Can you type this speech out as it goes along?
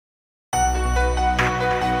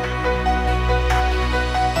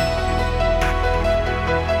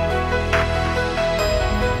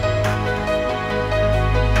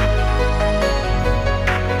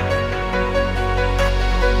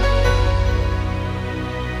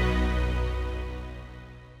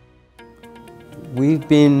We've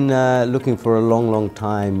been looking for a long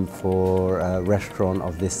time for a restaurant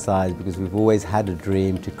of this size because we've always had a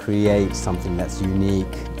dream to create something that's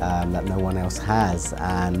unique, that no one else has.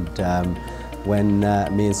 And when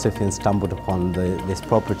me and Sufyan stumbled upon this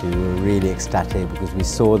property, we were really ecstatic because we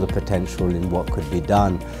saw the potential in what could be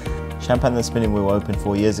done. Shampan the Spinning Wheel opened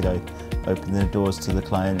 4 years ago, opening the doors to the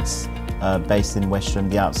clients based in Western,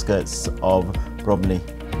 the outskirts of Bromley,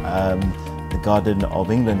 the Garden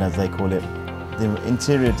of England as they call it. The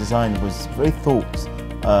interior design was very thought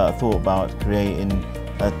about, creating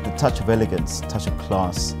the touch of elegance, touch of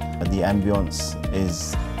class. The ambience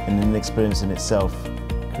is an experience in itself,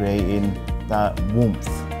 creating that warmth,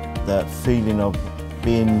 that feeling of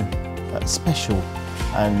being special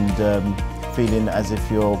and feeling as if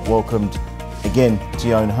you're welcomed again to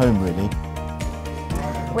your own home, really.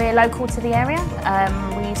 We're local to the area.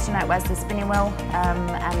 We used to know it as the Spinning Wheel,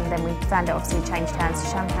 and then we found it obviously changed hands to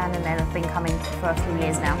Shampan, and then have been coming for a few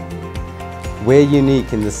years now. We're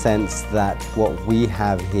unique in the sense that what we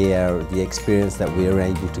have here, the experience that we are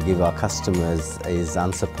able to give our customers is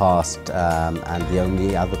unsurpassed, and the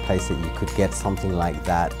only other place that you could get something like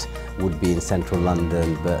that would be in central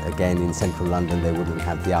London, but again in central London they wouldn't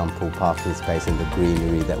have the ample parking space and the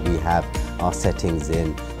greenery that we have our settings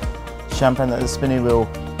in. Shampan at the Spinning Wheel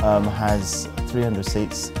has 300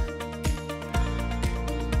 seats,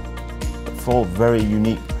 4 very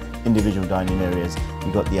unique individual dining areas.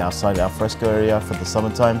 You've got the outside al fresco area for the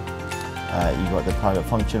summertime, you've got the private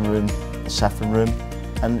function room, the saffron room,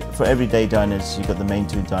 and for everyday diners you've got the main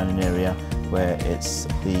 2 dining area where it's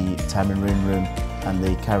the tamarind room and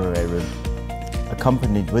the cabaret room.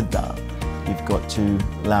 Accompanied with that, you've got 2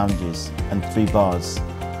 lounges and 3 bars.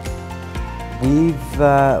 We've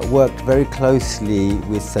worked very closely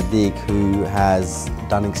with Sadiq, who has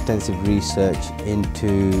done extensive research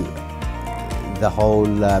into the whole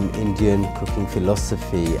Indian cooking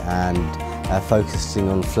philosophy and focusing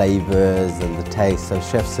on flavours and the taste. So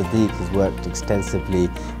Chef Sadiq has worked extensively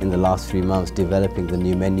in the last 3 months developing the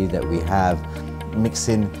new menu that we have.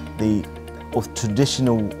 Mixing the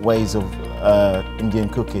traditional ways of Indian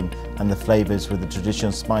cooking and the flavours with the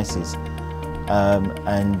traditional spices.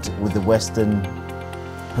 And with the Western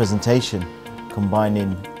presentation,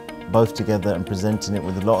 combining both together and presenting it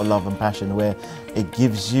with a lot of love and passion, where it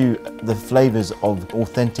gives you the flavours of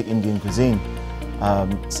authentic Indian cuisine.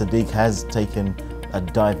 Sadiq has taken a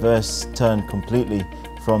diverse turn completely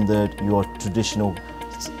from your traditional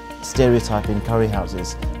stereotyping curry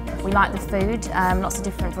houses. We like the food, lots of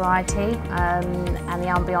different variety, and the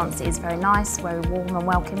ambience is very nice, very warm and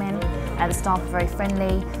welcoming. The staff are very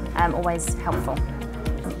friendly, always helpful.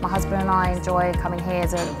 My husband and I enjoy coming here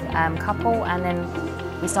as a couple, and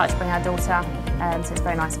then we started to bring our daughter, so it's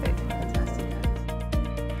very nice food.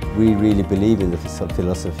 We really believe in the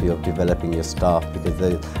philosophy of developing your staff, because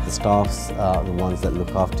the staffs are the ones that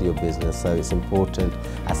look after your business, so it's important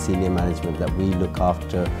as senior management that we look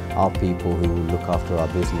after our people who will look after our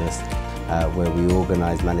business, where we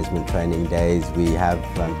organise management training days, we have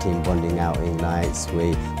team bonding outing nights,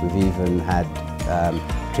 we've even had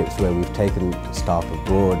trips where we've taken staff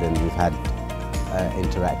abroad and we've had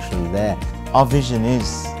interaction there. Our vision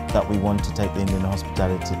is that we want to take the Indian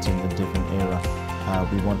hospitality to a different era.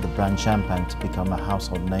 We want the brand Shampan to become a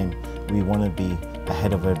household name. We want to be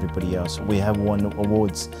ahead of everybody else. We have won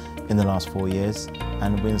awards in the last 4 years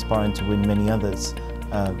and we're aspiring to win many others.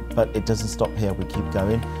 But it doesn't stop here, we keep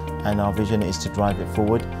going, and our vision is to drive it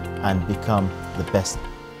forward and become the best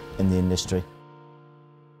in the industry.